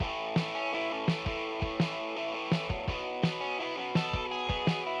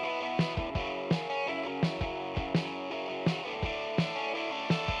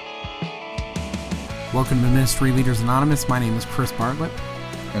Welcome to Ministry Leaders Anonymous. My name is Chris Bartlett.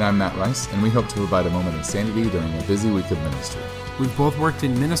 And I'm Matt Rice, and we hope to provide a moment of sanity during a busy week of ministry. We've both worked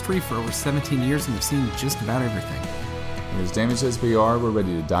in ministry for over 17 years and have seen just about everything. And as damaged as we are, we're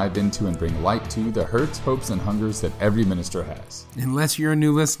ready to dive into and bring light to the hurts, hopes, and hungers that every minister has. Unless you're a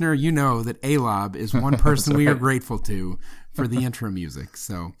new listener, you know that Alob is one person we are grateful to for the intro music.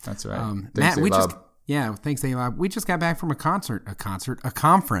 So that's right. Thanks, Matt, thanks, Alob. We just got back from a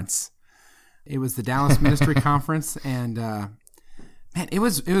conference. It was the Dallas Ministry Conference, and man, it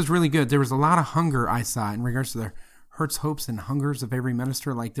was really good. There was a lot of hunger I saw in regards to the hurts, hopes, and hungers of every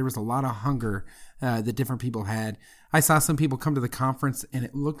minister. Like, there was a lot of hunger that different people had. I saw some people come to the conference, and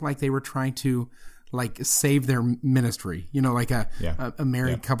it looked like they were trying to, like, save their ministry. You know, like a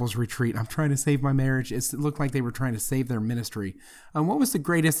married couples retreat. I'm trying to save my marriage. It looked like they were trying to save their ministry. What was the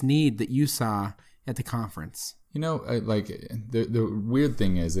greatest need that you saw at the conference? You know, like, the weird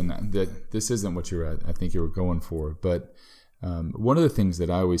thing is, and that this isn't what I think you were going for, but one of the things that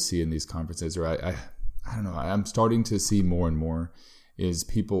I always see in these conferences, or I don't know, I'm starting to see more and more, is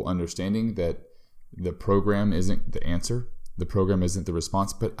people understanding that the program isn't the answer, the program isn't the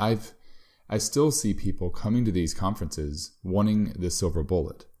response, but I still see people coming to these conferences wanting the silver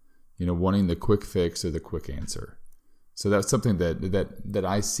bullet, you know, wanting the quick fix or the quick answer. So that's something that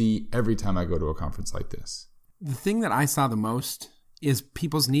I see every time I go to a conference like this. The thing that I saw the most is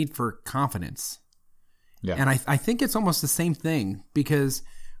people's need for confidence. Yeah. And I think it's almost the same thing, because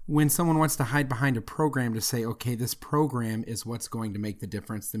when someone wants to hide behind a program to say, okay, this program is what's going to make the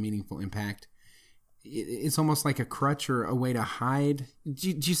difference, the meaningful impact, it's almost like a crutch or a way to hide. Do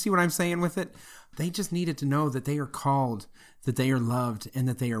you see what I'm saying with it? They just needed to know that they are called, that they are loved, and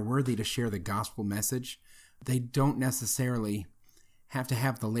that they are worthy to share the gospel message. They don't necessarily have to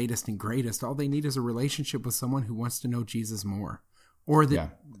have the latest and greatest. All they need is a relationship with someone who wants to know Jesus more, or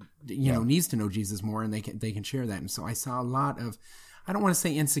that needs to know Jesus more, and they can share that. And so I saw a lot of, I don't want to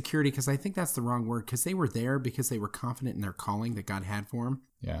say insecurity, because I think that's the wrong word, because they were there because they were confident in their calling that God had for them.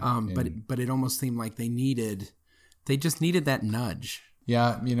 Yeah. But it almost seemed like they just needed that nudge.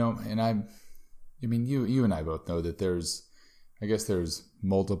 Yeah, you know, and I mean, you and I both know that there's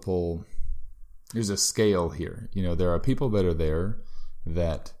a scale here. You know, there are people that are there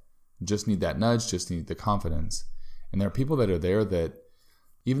that just need that nudge, just need the confidence. And there are people that are there that,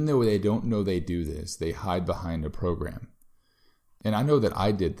 even though they don't know they do this, they hide behind a program. And I know that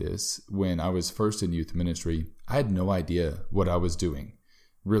I did this when I was first in youth ministry. I had no idea what I was doing,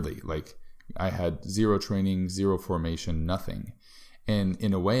 really. Like, I had zero training, zero formation, nothing. And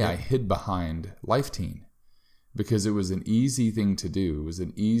in a way, I hid behind Life Teen because it was an easy thing to do. It was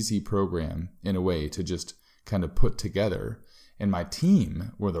an easy program, in a way, to just kind of put together. And my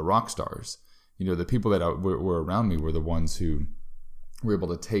team were the rock stars. You know, the people that were around me were the ones who were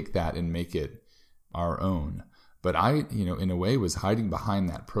able to take that and make it our own. But I, you know, in a way, was hiding behind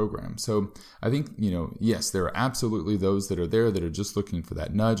that program. So I think, you know, yes, there are absolutely those that are there that are just looking for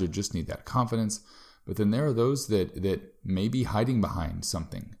that nudge or just need that confidence. But then there are those that may be hiding behind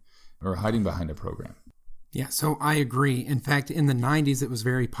something or hiding behind a program. Yeah, so I agree. In fact, in the 90s, it was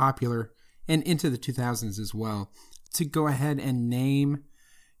very popular, and into the 2000s as well, to go ahead and name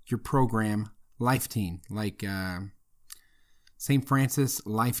your program Life Teen, like St. Francis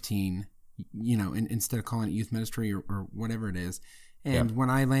Life Teen, you know, instead of calling it youth ministry or whatever it is. And when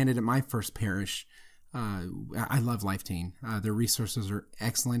I landed at my first parish, I love Life Teen. Their resources are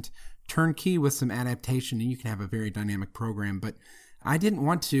excellent, turnkey with some adaptation, and you can have a very dynamic program. But I didn't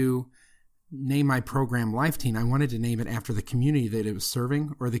want to name my program Life Teen. I wanted to name it after the community that it was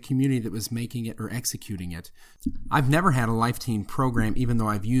serving, or the community that was making it or executing it. I've never had a Life Teen program, even though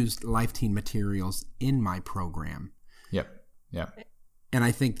I've used Life Teen materials in my program. Yep. And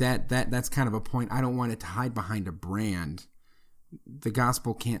I think that's kind of a point. I don't want it to hide behind a brand. The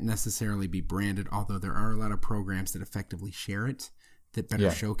gospel can't necessarily be branded, although there are a lot of programs that effectively share it, that better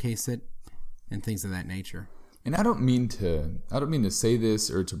showcase it, and things of that nature. And I don't mean to say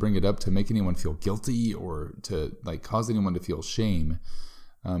this or to bring it up to make anyone feel guilty or to, like, cause anyone to feel shame.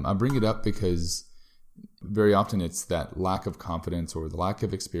 I bring it up because very often it's that lack of confidence or the lack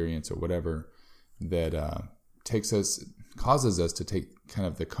of experience or whatever that causes us to take kind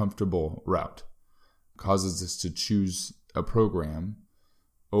of the comfortable route, causes us to choose a program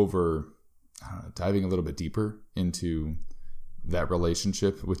over diving a little bit deeper into that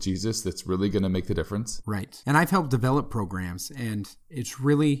relationship with Jesus that's really going to make the difference. Right. And I've helped develop programs, and it's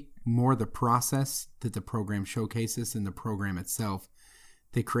really more the process that the program showcases and the program itself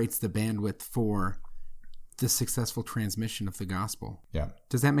that creates the bandwidth for the successful transmission of the gospel. Yeah.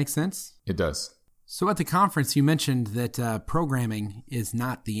 Does that make sense? It does. So at the conference, you mentioned that programming is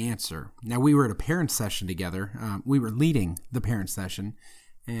not the answer. Now, we were at a parent session together. We were leading the parent session,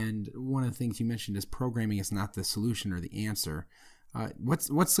 and one of the things you mentioned is programming is not the solution or the answer.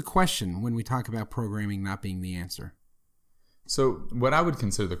 What's the question when we talk about programming not being the answer? So what I would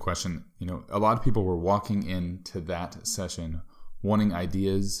consider the question, a lot of people were walking into that session wanting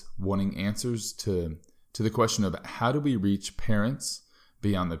ideas, wanting answers to the question of how do we reach parents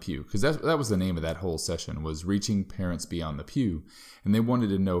beyond the pew? Because that was the name of that whole session, was reaching parents beyond the pew, and they wanted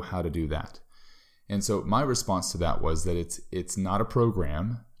to know how to do that. And so my response to that was that it's not a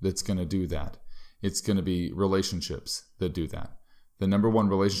program that's going to do that. It's going to be relationships that do that. The number one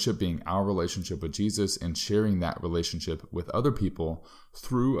relationship being our relationship with Jesus and sharing that relationship with other people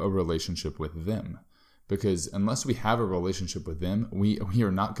through a relationship with them. Because unless we have a relationship with them, we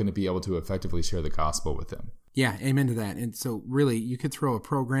are not going to be able to effectively share the gospel with them. Yeah, amen to that. And so really, you could throw a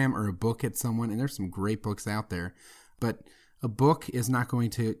program or a book at someone, and there's some great books out there, but a book is not going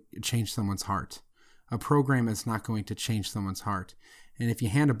to change someone's heart. A program is not going to change someone's heart. And if you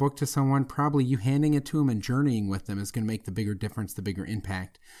hand a book to someone, probably you handing it to them and journeying with them is going to make the bigger difference, the bigger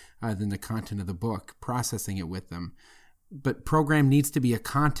impact than the content of the book, processing it with them. But program needs to be a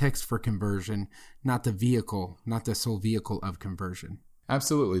context for conversion, not the vehicle, not the sole vehicle of conversion.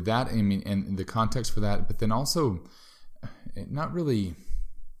 Absolutely. That, and the context for that, but then also not really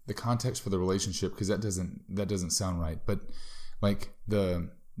the context for the relationship, because that doesn't sound right. But like the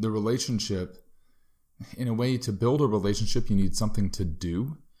relationship, in a way, to build a relationship, you need something to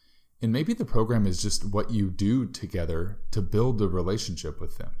do. And maybe the program is just what you do together to build the relationship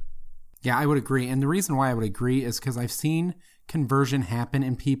with them. Yeah, I would agree. And the reason why I would agree is because I've seen conversion happen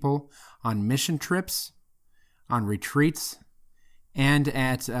in people on mission trips, on retreats, and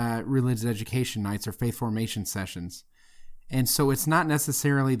at religious education nights or faith formation sessions. And so it's not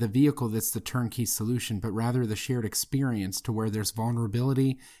necessarily the vehicle that's the turnkey solution, but rather the shared experience to where there's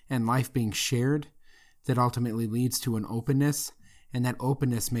vulnerability and life being shared that ultimately leads to an openness, and that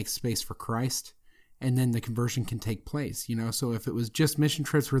openness makes space for Christ, and then the conversion can take place. So if it was just mission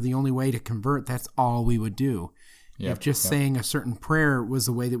trips were the only way to convert, that's all we would do. If just saying a certain prayer was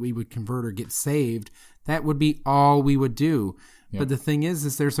the way that we would convert or get saved, that would be all we would do. But the thing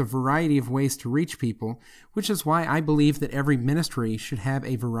is there's a variety of ways to reach people, which is why I believe that every ministry should have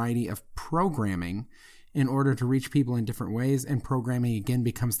a variety of programming in order to reach people in different ways, and programming again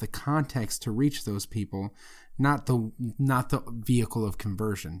becomes the context to reach those people, not the vehicle of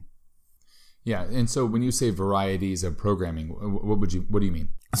conversion. Yeah, and so when you say varieties of programming, what do you mean?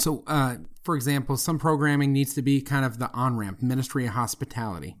 So, for example, some programming needs to be kind of the on-ramp, ministry of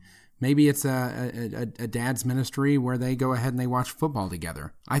hospitality. Maybe it's a dad's ministry where they go ahead and they watch football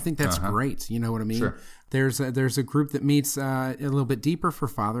together. I think that's great. You know what I mean? Sure. There's a group that meets a little bit deeper for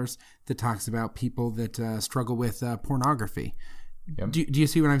fathers that talks about people that struggle with pornography. Yep. Do you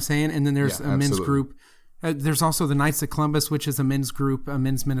see what I'm saying? And then there's a men's group. There's also the Knights of Columbus, which is a men's group, a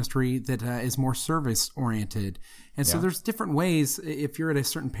men's ministry that is more service-oriented. And so there's different ways. If you're at a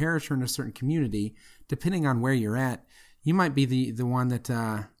certain parish or in a certain community, depending on where you're at, you might be the one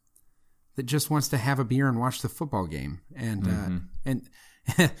that just wants to have a beer and watch the football game. And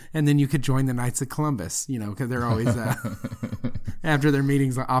and then you could join the Knights of Columbus, because they're always, after their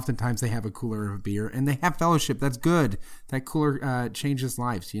meetings, oftentimes they have a cooler of beer. And they have fellowship. That's good. That cooler changes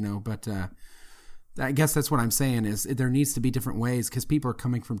lives, But I guess that's what I'm saying is there needs to be different ways, because people are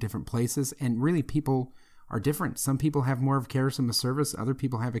coming from different places, and really people are different. Some people have more of a charism of service. Other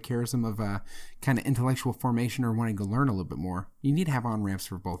people have a charism of kind of intellectual formation or wanting to learn a little bit more. You need to have on-ramps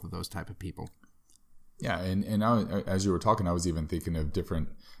for both of those type of people. Yeah, and as you were talking, I was even thinking of different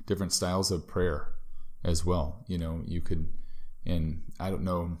styles of prayer as well. You could, and I don't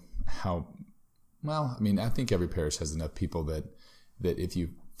know how, well, I think every parish has enough people that if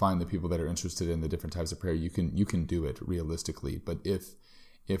you find the people that are interested in the different types of prayer, you can do it realistically. But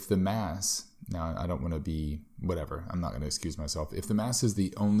if the Mass, now I don't want to be whatever, I'm not going to excuse myself. If the Mass is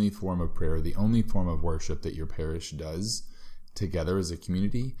the only form of prayer, the only form of worship that your parish does together as a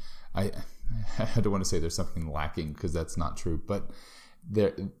community, I don't want to say there's something lacking, because that's not true. But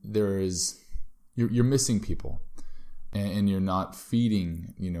there is, you're missing people. And you're not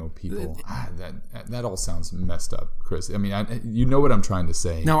feeding, people. That all sounds messed up, Chris. You know what I'm trying to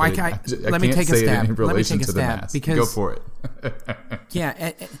say. No, let me take a stab. Let me take a stab because go for it.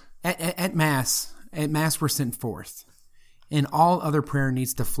 Yeah, at Mass, we're sent forth, and all other prayer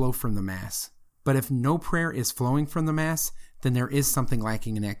needs to flow from the Mass. But if no prayer is flowing from the Mass, then there is something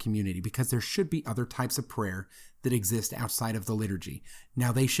lacking in that community, because there should be other types of prayer that exist outside of the liturgy.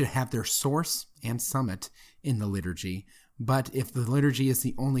 Now, they should have their source and summit in the liturgy, But if the liturgy is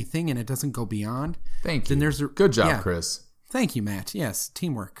the only thing and it doesn't go beyond, Thank you. then there's a good job, Chris. Thank you, Matt. Yes,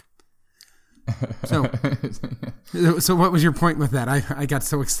 teamwork. So what was your point with that? I got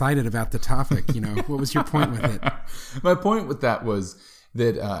so excited about the topic. What was your point with it? My point with that was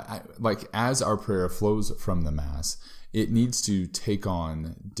that, as our prayer flows from the Mass, it needs to take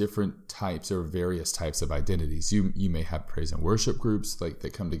on different types or various types of identities. You may have praise and worship groups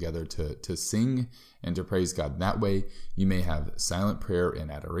that come together to sing and to praise God that way. You may have silent prayer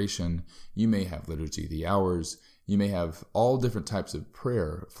and adoration. You may have liturgy of the hours. You may have all different types of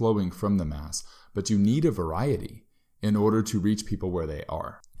prayer flowing from the Mass, but you need a variety in order to reach people where they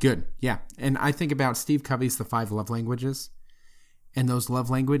are. Good. Yeah. And I think about Steve Covey's The 5 Love Languages. And those love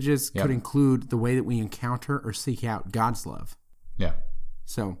languages could include the way that we encounter or seek out God's love. Yeah.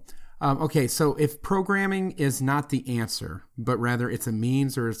 So, okay. So if programming is not the answer, but rather it's a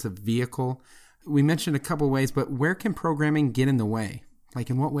means or it's a vehicle, we mentioned a couple ways, but where can programming get in the way? Like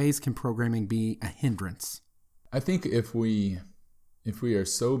in what ways can programming be a hindrance? I think if we are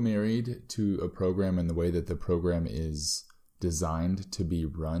so married to a program and the way that the program is designed to be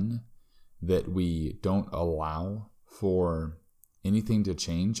run, that we don't allow for anything to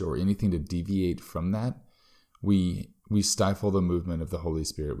change or anything to deviate from that, we stifle the movement of the Holy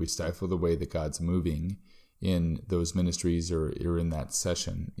Spirit. We stifle the way that God's moving in those ministries or in that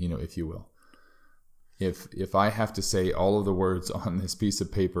session, if you will. If I have to say all of the words on this piece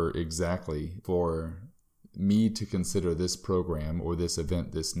of paper exactly for me to consider this program or this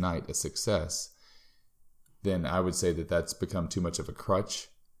event this night a success, then I would say that that's become too much of a crutch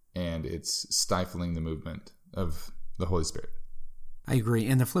and it's stifling the movement of the Holy Spirit. I agree.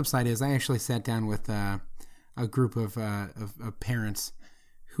 And the flip side is I actually sat down with a group of parents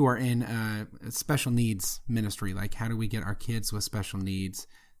who are in special needs ministry. Like, how do we get our kids with special needs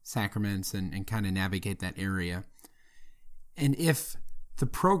sacraments and kind of navigate that area? And if the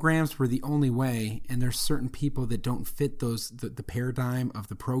programs were the only way and there's certain people that don't fit the paradigm of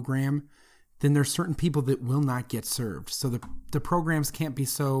the program, then there's certain people that will not get served. So the programs can't be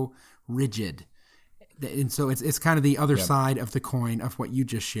so rigid. And so it's kind of the other side of the coin of what you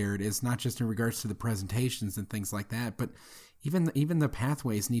just shared, is not just in regards to the presentations and things like that, but even the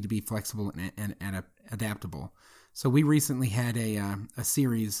pathways need to be flexible and adaptable. So we recently had a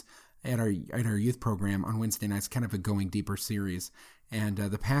series at our youth program on Wednesday nights, kind of a Going Deeper series. And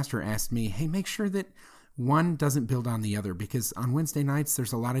the pastor asked me, hey, make sure that one doesn't build on the other, because on Wednesday nights,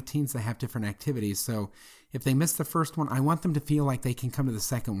 there's a lot of teens that have different activities. So if they miss the first one, I want them to feel like they can come to the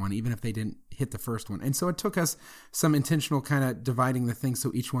second one, even if they didn't hit the first one. And so it took us some intentional kind of dividing the things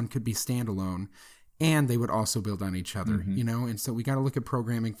so each one could be standalone and they would also build on each other, And so we got to look at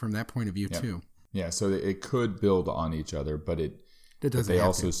programming from that point of view too. Yeah. So it could build on each other, but they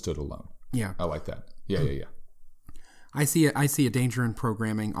also stood alone. Yeah. I like that. Yeah. I see a danger in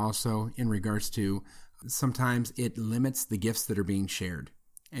programming also in regards to sometimes it limits the gifts that are being shared.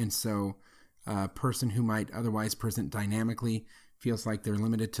 And so a person who might otherwise present dynamically feels like they're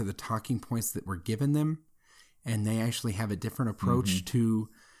limited to the talking points that were given them, and they actually have a different approach to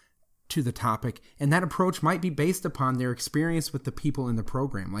the topic. And that approach might be based upon their experience with the people in the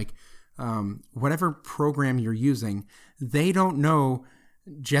program. Like whatever program you're using, they don't know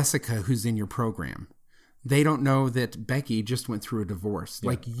Jessica who's in your program. They don't know that Becky just went through a divorce.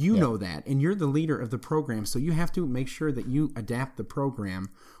 Yeah. Like you know that, and you're the leader of the program, so you have to make sure that you adapt the program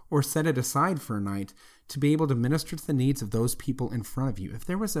or set it aside for a night to be able to minister to the needs of those people in front of you. If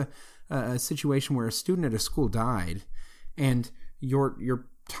there was a situation where a student at a school died and your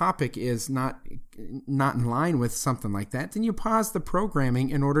topic is not in line with something like that, then you pause the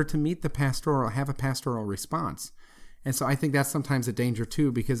programming in order to meet have a pastoral response. And so I think that's sometimes a danger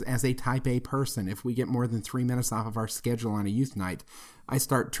too, because as a type A person, if we get more than 3 minutes off of our schedule on a youth night, I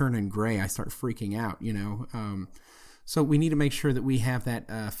start turning gray. I start freaking out, So we need to make sure that we have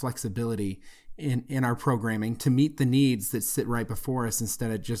that flexibility in our programming to meet the needs that sit right before us,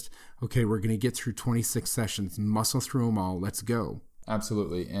 instead of just, okay, we're going to get through 26 sessions, muscle through them all, let's go.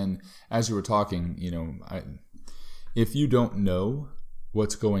 Absolutely. And as you were talking, if you don't know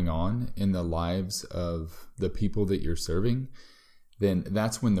what's going on in the lives of the people that you're serving, then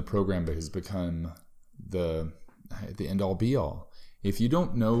that's when the program has become the end all be all. If you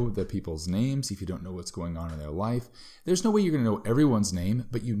don't know the people's names, if you don't know what's going on in their life, there's no way you're going to know everyone's name,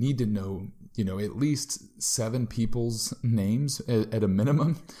 but you need to know, at least 7 people's names at a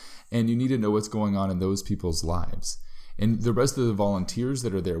minimum, and you need to know what's going on in those people's lives. And the rest of the volunteers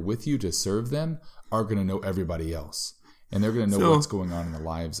that are there with you to serve them are going to know everybody else. and they're going to know what's going on in the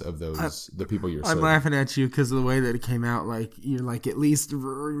lives of the people you're serving. I'm laughing at you because of the way that it came out. Like, you're like, at least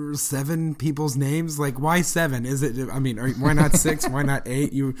 7 people's names. Like, why 7? Is it? I mean, why not 6? Why not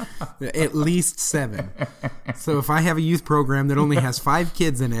 8? You at least 7. So if I have a youth program that only has 5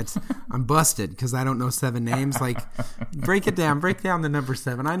 kids in it, I'm busted because I don't know 7 names. Like, break it down. Break down the number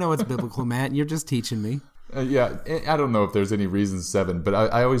 7. I know it's biblical, Matt. You're just teaching me. Yeah, I don't know if there's any reason 7, but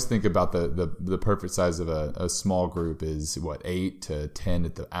I always think about the perfect size of a small group is 8 to 10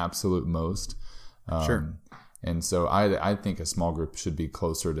 at the absolute most. Sure. And so I think a small group should be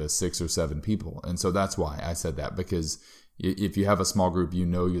closer to 6 or 7 people, and so that's why I said that, because if you have a small group, you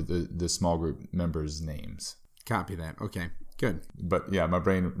know the small group members' names. Copy that. Okay, good. But yeah, my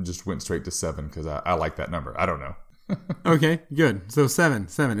brain just went straight to 7 because I like that number. I don't know. Okay, good. So 7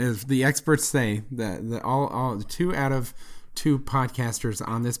 is, the experts say that all 2 out of 2 podcasters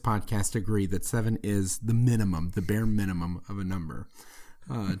on this podcast agree that 7 is the minimum, the bare minimum of a number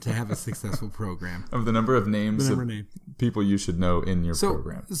to have a successful program. Of the number of names of people you should know in your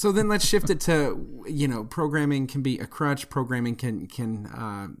program. So then let's shift it to, programming can be a crutch. Programming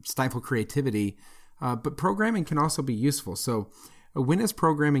can stifle creativity, but programming can also be useful. So when is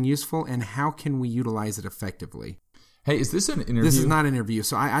programming useful, and how can we utilize it effectively? Hey, is this an interview? This is not an interview,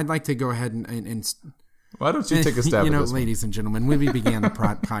 so I'd like to go ahead and why don't you take a stab at this ladies and gentlemen, when we began the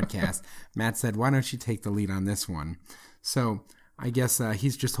podcast, Matt said, why don't you take the lead on this one? So I guess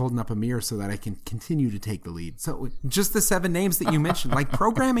he's just holding up a mirror so that I can continue to take the lead. So just the 7 names that you mentioned, like,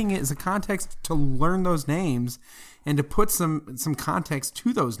 programming is a context to learn those names and to put some context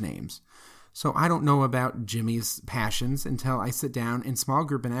to those names. So I don't know about Jimmy's passions until I sit down in small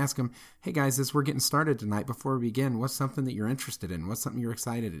group and ask him, hey guys, as we're getting started tonight, before we begin, what's something that you're interested in? What's something you're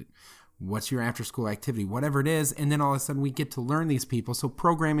excited in? What's your after school activity? Whatever it is. And then all of a sudden we get to learn these people. So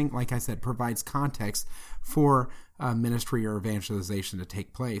programming, like I said, provides context for ministry or evangelization to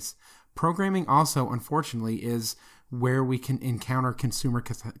take place. Programming also, unfortunately, is where we can encounter consumer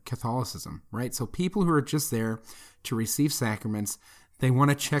Catholicism, right? So people who are just there to receive sacraments, they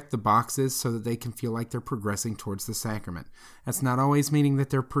want to check the boxes so that they can feel like they're progressing towards the sacrament. That's not always meaning that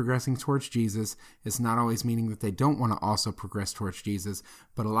they're progressing towards Jesus. It's not always meaning that they don't want to also progress towards Jesus.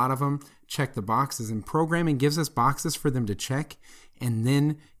 But a lot of them check the boxes, and programming gives us boxes for them to check. And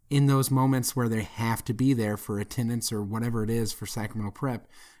then in those moments where they have to be there for attendance or whatever it is for sacramental prep,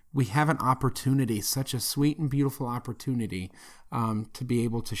 we have an opportunity, such a sweet and beautiful opportunity, to be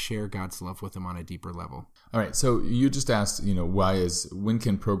able to share God's love with them on a deeper level. All right. So you just asked, when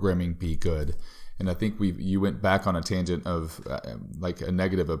can programming be good? And I think you went back on a tangent of like a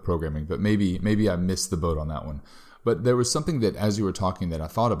negative of programming, but maybe I missed the boat on that one. But there was something that, as you were talking, that I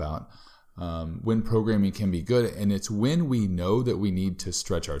thought about when programming can be good, and it's when we know that we need to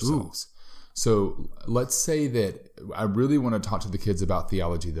stretch ourselves. Ooh. So let's say that I really want to talk to the kids about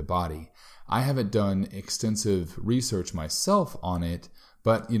theology of the body. I haven't done extensive research myself on it,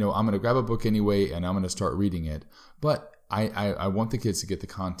 but I'm going to grab a book anyway and I'm going to start reading it. But I want the kids to get the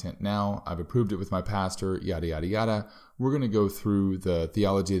content now. I've approved it with my pastor, yada, yada, yada. We're going to go through the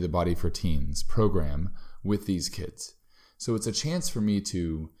Theology of the Body for Teens program with these kids. So it's a chance for me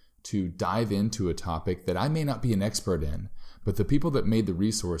to dive into a topic that I may not be an expert in, but the people that made the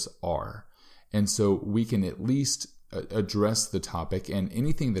resource are. And so we can at least address the topic, and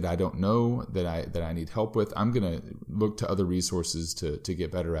anything that I don't know that I need help with, I'm going to look to other resources to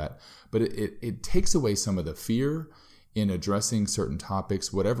get better at. But it takes away some of the fear in addressing certain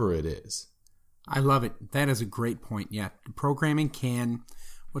topics, whatever it is. I love it. That is a great point. Yeah. Programming can,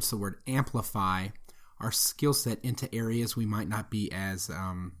 amplify our skill set into areas we might not be as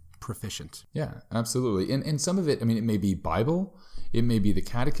proficient. Yeah, absolutely. And some of it, it may be Bible, it may be the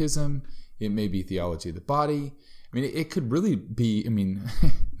catechism, it may be theology of the body. It could really be,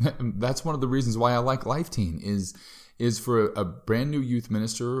 that's one of the reasons why I like Life Teen is for a brand new youth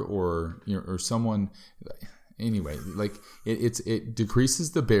minister or someone, anyway, like it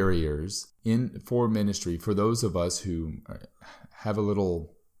decreases the barriers for ministry for those of us who have a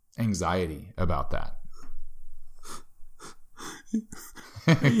little anxiety about that.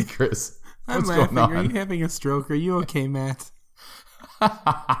 Hey, Chris, what's going on? Are you having a stroke? Are you okay, Matt?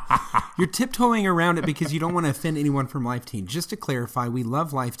 You're tiptoeing around it because you don't want to offend anyone from Life Teen. Just to clarify, we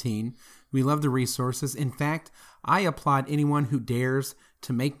love Life Teen. We love the resources. In fact, I applaud anyone who dares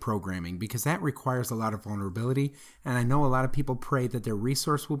to make programming because that requires a lot of vulnerability. And I know a lot of people pray that their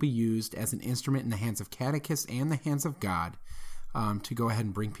resource will be used as an instrument in the hands of catechists and the hands of God to go ahead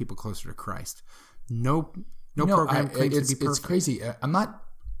and bring people closer to Christ. No program claims to be perfect. It's crazy.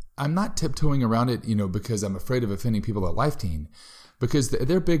 I'm not tiptoeing around it, because I'm afraid of offending people at Life Teen. because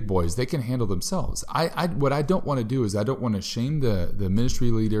they're big boys. They can handle themselves. What I don't want to do is I don't want to shame the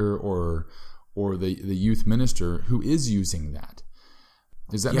ministry leader or the youth minister who is using that.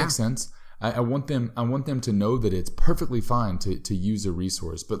 Does that make sense? I want them to know that it's perfectly fine to use a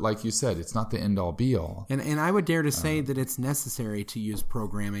resource, but like you said, it's not the end all be all. And I would dare to say that it's necessary to use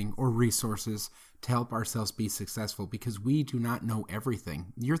programming or resources to help ourselves be successful, because we do not know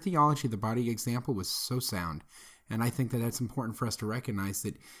everything. Your theology of the body example was so sound, and I think that that's important for us to recognize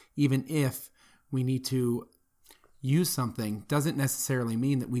that even if we need to use something, doesn't necessarily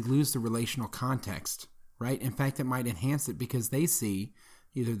mean that we lose the relational context, right? In fact, it might enhance it, because they see,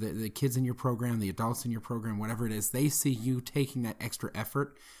 either the kids in your program, the adults in your program, whatever it is, they see you taking that extra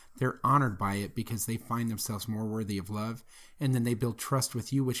effort. They're honored by it because they find themselves more worthy of love. And then they build trust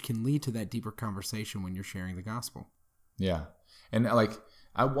with you, which can lead to that deeper conversation when you're sharing the gospel. Yeah. And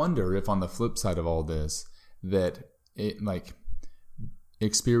I wonder if on the flip side of all this, that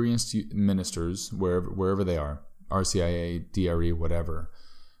experienced ministers, wherever they are, RCIA, DRE, whatever,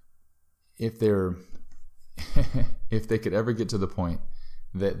 if they could ever get to the point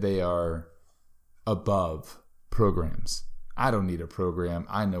that they are above programs. I don't need a program.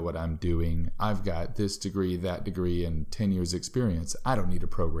 I know what I'm doing. I've got this degree, that degree, and 10 years experience. I don't need a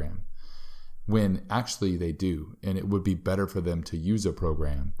program. When actually they do, and it would be better for them to use a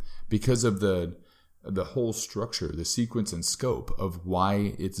program because of the whole structure, the sequence and scope of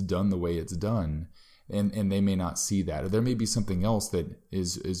why it's done the way it's done. And they may not see that. Or there may be something else that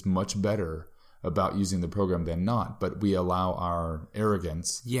is much better about using the program than not, but we allow our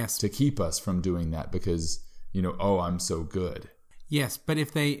arrogance to keep us from doing that because, I'm so good. Yes, but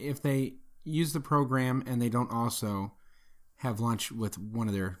if they use the program and they don't also have lunch with one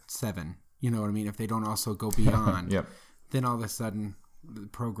of their 7, you know what I mean? If they don't also go beyond, then all of a sudden the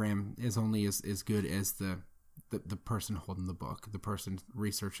program is only as good as the person holding the book, the person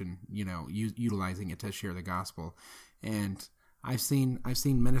researching, utilizing it to share the gospel. And I've seen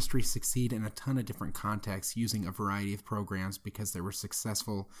ministry succeed in a ton of different contexts using a variety of programs because there were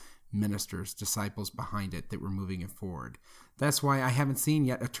successful ministers, disciples behind it that were moving it forward. That's why I haven't seen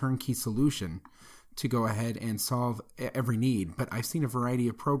yet a turnkey solution to go ahead and solve every need, but I've seen a variety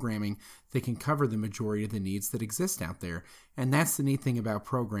of programming that can cover the majority of the needs that exist out there. And that's the neat thing about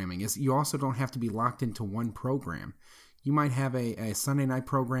programming, is you also don't have to be locked into one program. You might have a Sunday night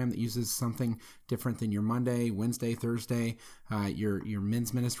program that uses something different than your Monday, Wednesday, Thursday, your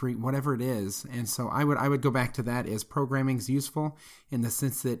men's ministry, whatever it is. And so I would go back to that as programming is useful in the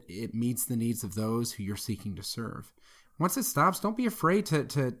sense that it meets the needs of those who you're seeking to serve. Once it stops, don't be afraid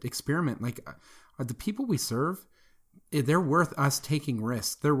to experiment. The people we serve, they're worth us taking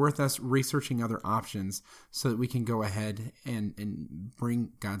risks. They're worth us researching other options so that we can go ahead and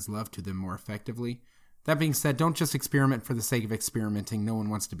bring God's love to them more effectively. That being said, don't just experiment for the sake of experimenting. No one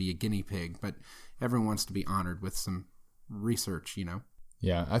wants to be a guinea pig, but everyone wants to be honored with some research,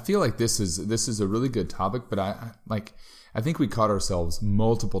 Yeah, I feel like this is a really good topic, but I think we caught ourselves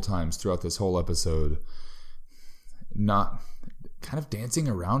multiple times throughout this whole episode not kind of dancing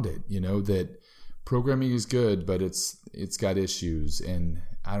around it, that programming is good, but it's got issues. And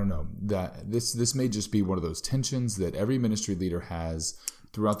I don't know, that this may just be one of those tensions that every ministry leader has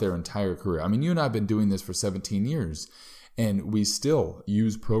throughout their entire career. I mean, you and I have been doing this for 17 years, and we still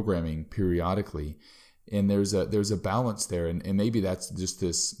use programming periodically. And there's a balance there, and maybe that's just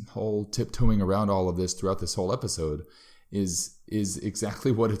this whole tiptoeing around all of this throughout this whole episode is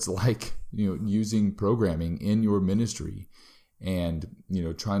exactly what it's like, using programming in your ministry, and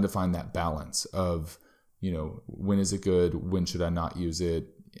trying to find that balance of when is it good, when should I not use it,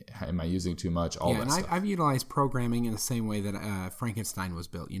 am I using too much, all that stuff. I've utilized programming in the same way that Frankenstein was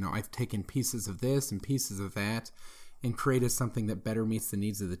built. I've taken pieces of this and pieces of that and created something that better meets the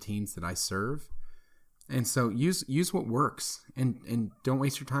needs of the teens that I serve. And so use what works, and don't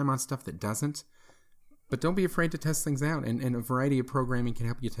waste your time on stuff that doesn't. But don't be afraid to test things out, and a variety of programming can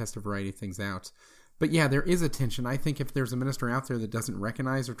help you test a variety of things out. But yeah, there is a tension. I think if there's a minister out there that doesn't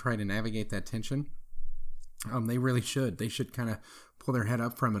recognize or try to navigate that tension, they really should. They should kind of pull their head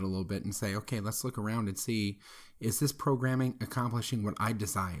up from it a little bit and say, okay, let's look around and see, is this programming accomplishing what I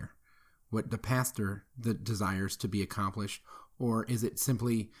desire, what the pastor that desires to be accomplished, or is it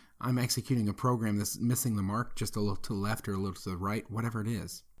simply I'm executing a program that's missing the mark just a little to the left or a little to the right, whatever it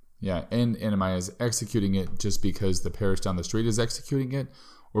is. Yeah, and am I executing it just because the parish down the street is executing it,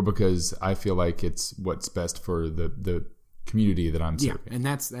 or because I feel like it's what's best for the community that I'm serving? Yeah, and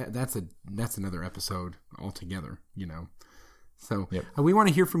that's another episode altogether, So we want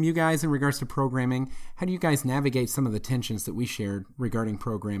to hear from you guys in regards to programming. How do you guys navigate some of the tensions that we shared regarding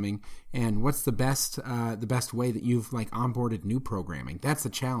programming? And what's the best way that you've like onboarded new programming? That's a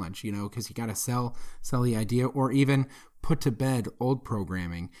challenge, because you got to sell the idea, or even put to bed old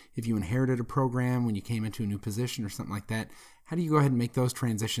programming. If you inherited a program when you came into a new position or something like that, how do you go ahead and make those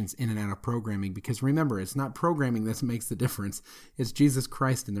transitions in and out of programming? Because remember, it's not programming that makes the difference. It's Jesus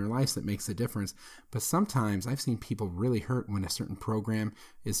Christ in their lives that makes the difference. But sometimes I've seen people really hurt when a certain program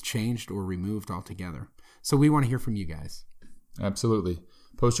is changed or removed altogether. So we want to hear from you guys. Absolutely.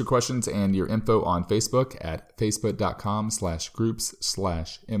 Post your questions and your info on Facebook at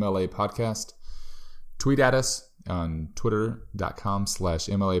facebook.com/groups/MLA podcast. Tweet at us on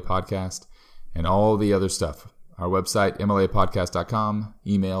twitter.com/MLA podcast and all the other stuff. Our website, mlapodcast.com,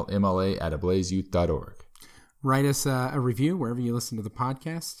 email mla@ablazeyouth.org. Write us a review wherever you listen to the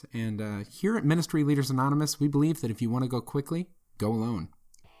podcast. And here at Ministry Leaders Anonymous, we believe that if you want to go quickly, go alone.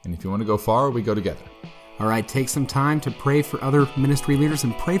 And if you want to go far, we go together. All right, take some time to pray for other ministry leaders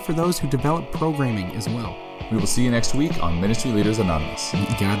and pray for those who develop programming as well. We will see you next week on Ministry Leaders Anonymous.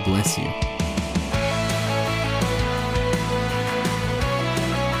 God bless you.